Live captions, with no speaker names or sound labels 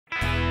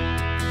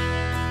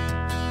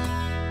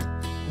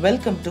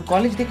Welcome to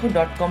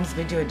collegedekho.com's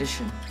video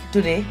edition.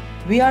 Today,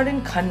 we are in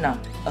Khanna,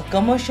 a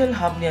commercial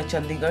hub near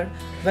Chandigarh,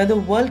 where the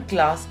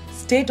world-class,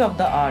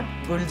 state-of-the-art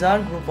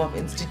Gulzar Group of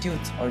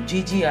Institutes or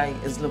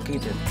GGI is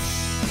located.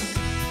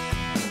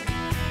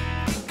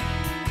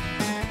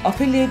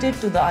 Affiliated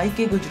to the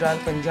IK Gujral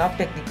Punjab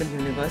Technical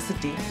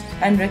University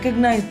and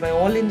recognized by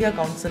All India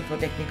Council for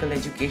Technical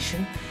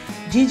Education,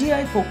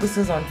 GGI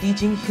focuses on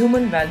teaching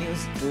human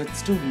values to its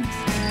students.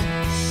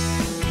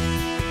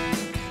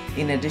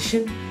 In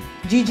addition,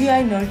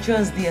 GGI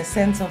nurtures the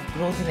essence of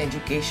growth in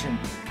education,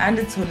 and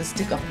its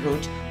holistic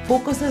approach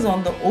focuses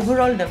on the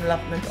overall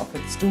development of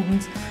its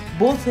students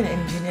both in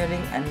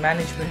engineering and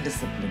management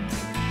disciplines.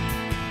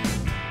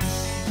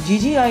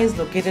 GGI is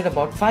located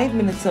about 5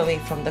 minutes away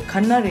from the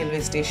Khanna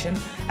railway station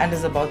and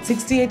is about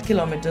 68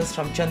 kilometers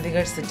from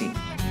Chandigarh city.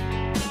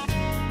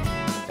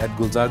 At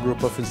Gulzar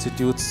Group of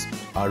Institutes,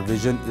 our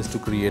vision is to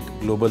create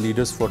global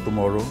leaders for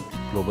tomorrow,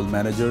 global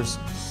managers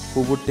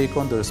who would take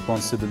on the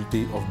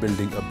responsibility of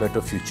building a better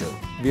future.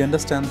 We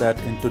understand that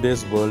in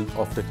today's world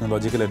of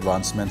technological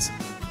advancements,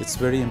 it's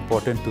very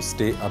important to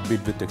stay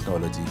upbeat with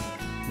technology.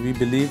 We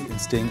believe in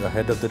staying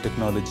ahead of the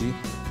technology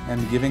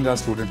and giving our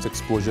students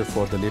exposure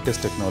for the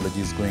latest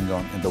technologies going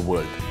on in the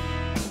world.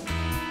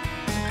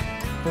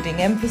 Putting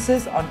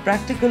emphasis on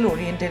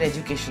practical-oriented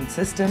education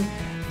system,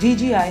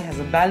 GGI has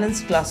a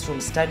balanced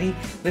classroom study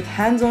with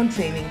hands-on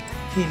training,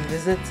 field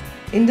visits,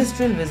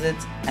 industrial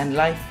visits and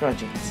live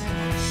projects.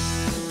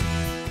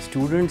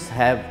 Students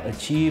have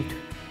achieved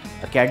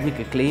academic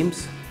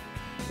acclaims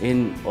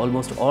in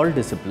almost all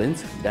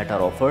disciplines that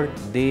are offered.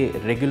 They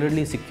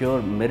regularly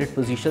secure merit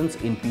positions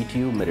in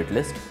PTU merit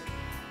list.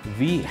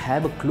 We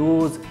have a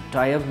close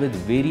tie-up with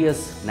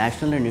various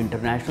national and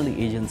international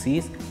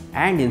agencies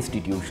and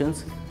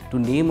institutions. To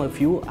name a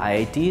few,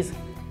 IITs,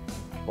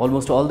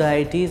 almost all the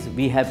IITs,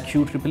 we have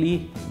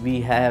QEEE, we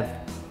have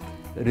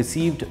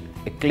received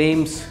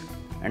acclaims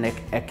and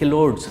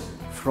accolades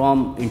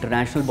from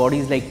international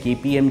bodies like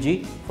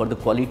KPMG for the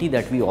quality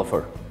that we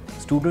offer.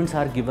 Students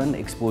are given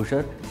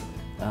exposure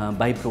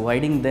by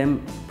providing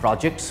them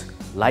projects,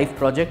 live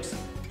projects,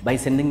 by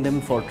sending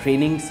them for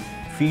trainings,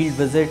 field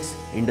visits,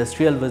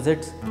 industrial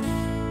visits.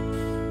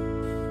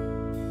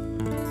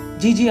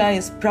 GGI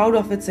is proud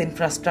of its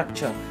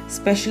infrastructure,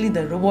 especially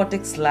the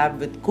robotics lab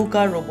with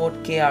KUKA robot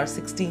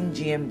KR16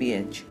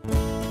 GmbH.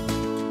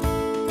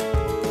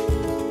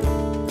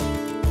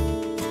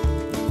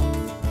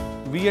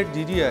 We at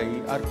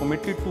GGI are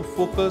committed to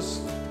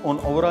focus on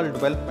overall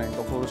development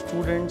of our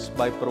students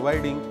by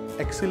providing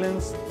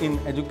excellence in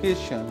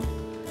education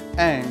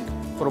and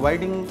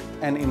providing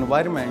an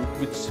environment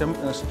which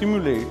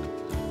stimulates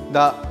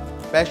the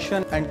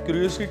passion and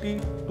curiosity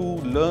to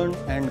learn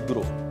and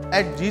grow.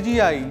 At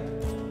GGI,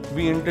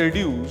 we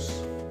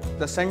introduce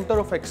the Center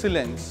of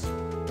Excellence,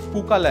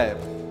 KUKA Lab,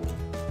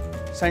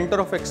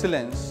 Center of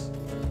Excellence,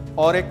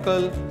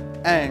 Oracle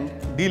and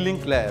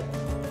D-Link Lab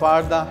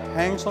for the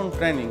hands-on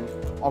training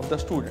of the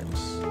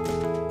students.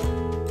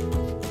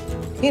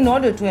 In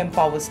order to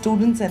empower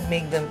students and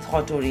make them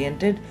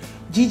thought-oriented,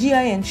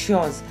 GGI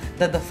ensures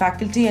that the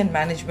faculty and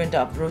management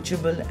are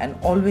approachable and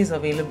always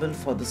available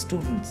for the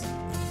students.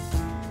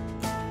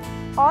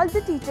 All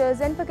the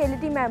teachers and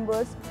faculty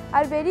members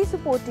are very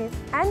supportive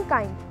and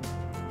kind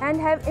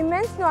and have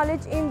immense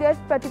knowledge in their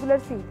particular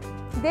field.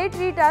 They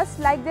treat us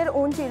like their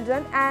own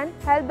children and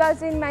help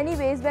us in many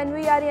ways when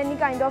we are in any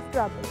kind of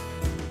trouble.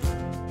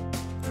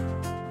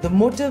 The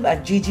motive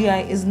at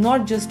GGI is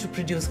not just to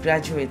produce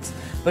graduates,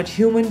 but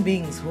human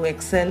beings who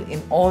excel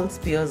in all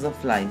spheres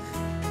of life.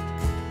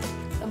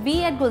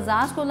 We at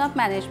Gulzar School of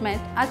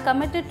Management are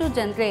committed to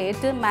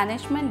generate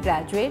management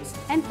graduates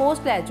and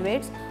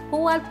postgraduates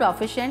who are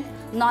proficient,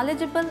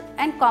 knowledgeable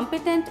and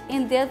competent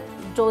in their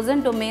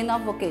chosen domain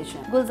of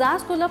vocation. Gulzar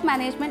School of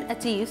Management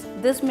achieves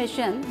this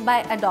mission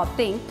by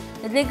adopting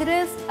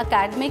rigorous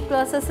academic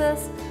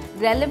processes,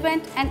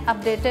 relevant and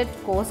updated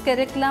course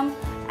curriculum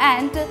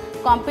and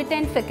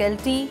competent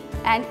faculty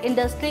and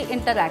industry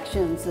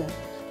interactions.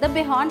 The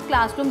beyond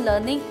classroom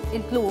learning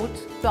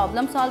includes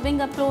problem-solving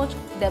approach,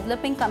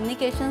 developing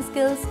communication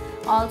skills,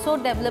 also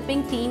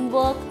developing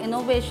teamwork,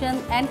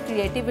 innovation and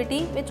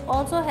creativity, which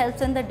also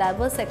helps in the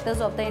diverse sectors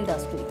of the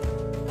industry.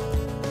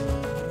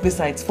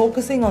 Besides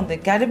focusing on the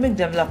academic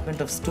development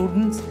of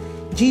students,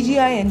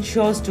 GGI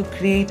ensures to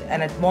create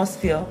an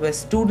atmosphere where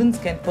students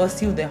can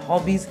pursue their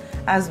hobbies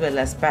as well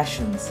as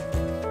passions.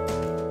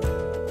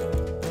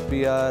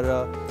 We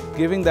are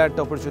giving that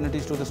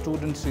opportunities to the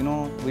students,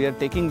 we are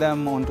taking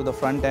them onto the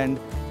front end.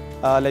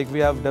 Like we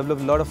have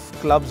developed a lot of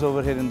clubs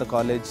over here in the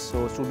college,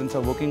 so students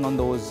are working on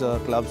those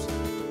clubs.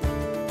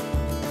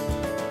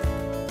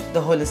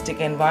 The holistic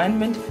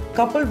environment,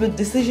 coupled with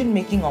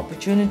decision-making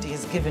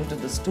opportunities given to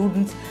the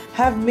students,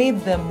 have made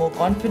them more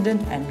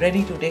confident and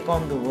ready to take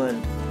on the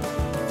world.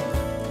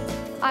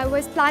 I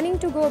was planning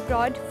to go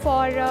abroad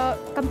for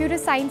computer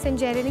science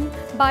engineering,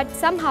 but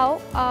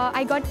somehow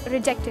I got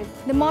rejected.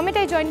 The moment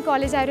I joined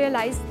college, I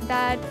realized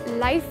that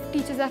life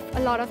teaches us a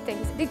lot of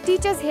things. The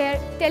teachers here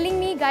telling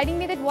me, guiding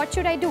me that what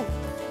should I do.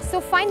 So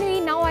finally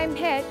now I'm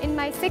here in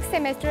my 6th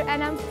semester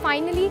and I'm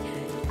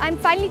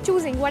finally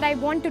choosing what I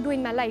want to do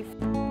in my life.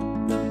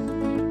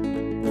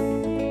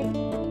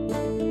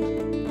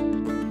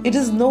 It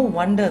is no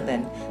wonder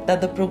then that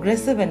the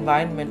progressive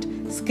environment,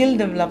 skill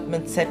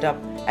development setup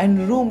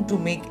and room to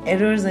make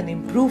errors and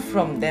improve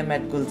from them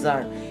at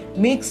Gulzar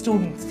make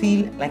students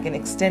feel like an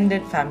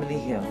extended family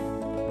here.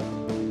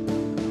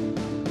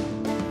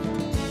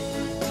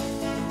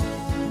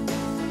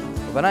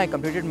 When I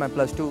completed my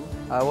plus 2,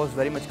 I was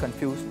very much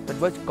confused that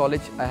which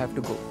college I have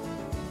to go.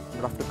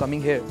 But after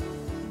coming here,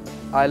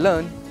 I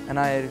learned and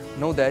I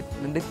know that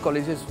this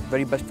college is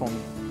very best for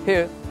me.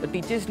 Here, the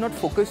teachers not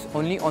focus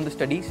only on the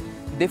studies,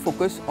 they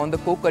focus on the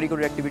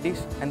co-curricular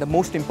activities and the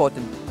most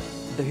important,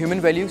 the human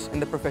values and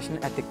the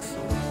professional ethics.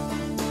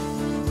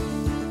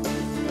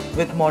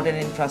 With modern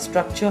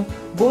infrastructure,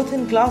 both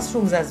in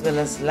classrooms as well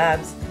as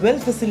labs,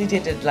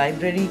 well-facilitated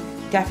library,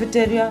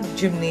 cafeteria,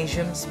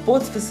 gymnasium,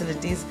 sports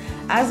facilities,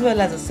 as well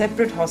as a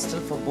separate hostel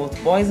for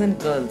both boys and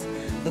girls,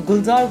 the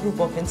Gulzar group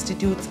of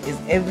institutes is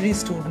every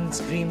student's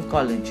dream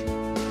college.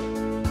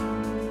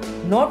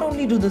 Not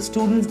only do the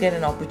students get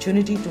an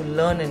opportunity to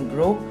learn and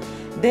grow,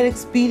 their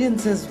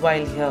experiences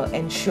while here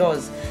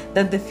ensures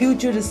that the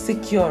future is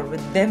secure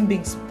with them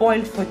being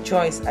spoiled for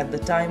choice at the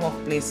time of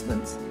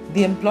placements.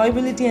 The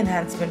Employability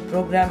Enhancement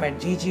Program at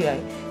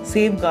GGI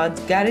safeguards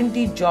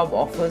guaranteed job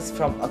offers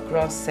from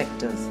across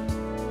sectors.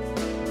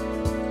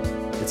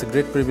 It's a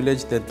great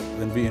privilege that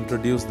when we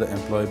introduced the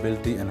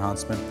Employability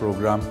Enhancement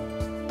Program,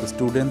 the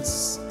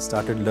students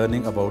started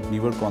learning about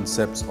newer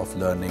concepts of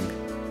learning,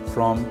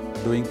 from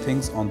doing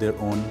things on their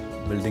own,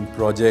 building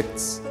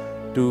projects,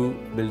 to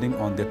building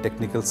on their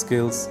technical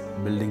skills,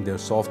 building their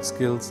soft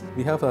skills.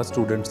 We have our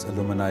students,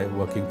 alumni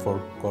working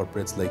for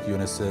corporates like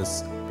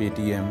Unisys,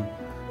 Paytm,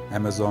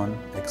 Amazon,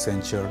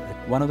 Accenture.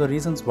 One of the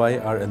reasons why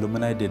our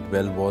alumni did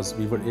well was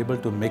we were able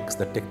to mix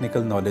the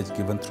technical knowledge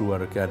given through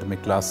our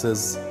academic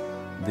classes,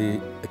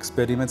 the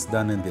experiments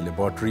done in the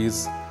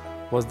laboratories,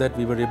 was that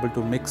we were able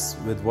to mix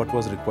with what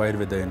was required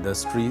with the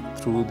industry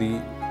through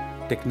the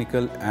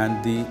technical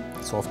and the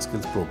soft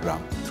skills program.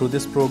 Through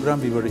this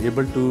program, we were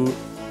able to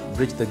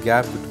bridge the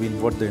gap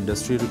between what the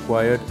industry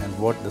required and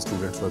what the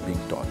students were being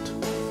taught.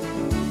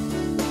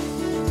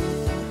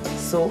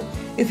 So,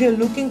 if you're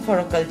looking for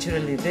a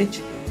culturally rich,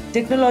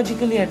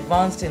 technologically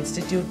advanced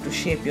institute to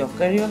shape your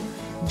career,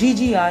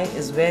 GGI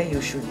is where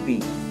you should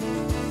be.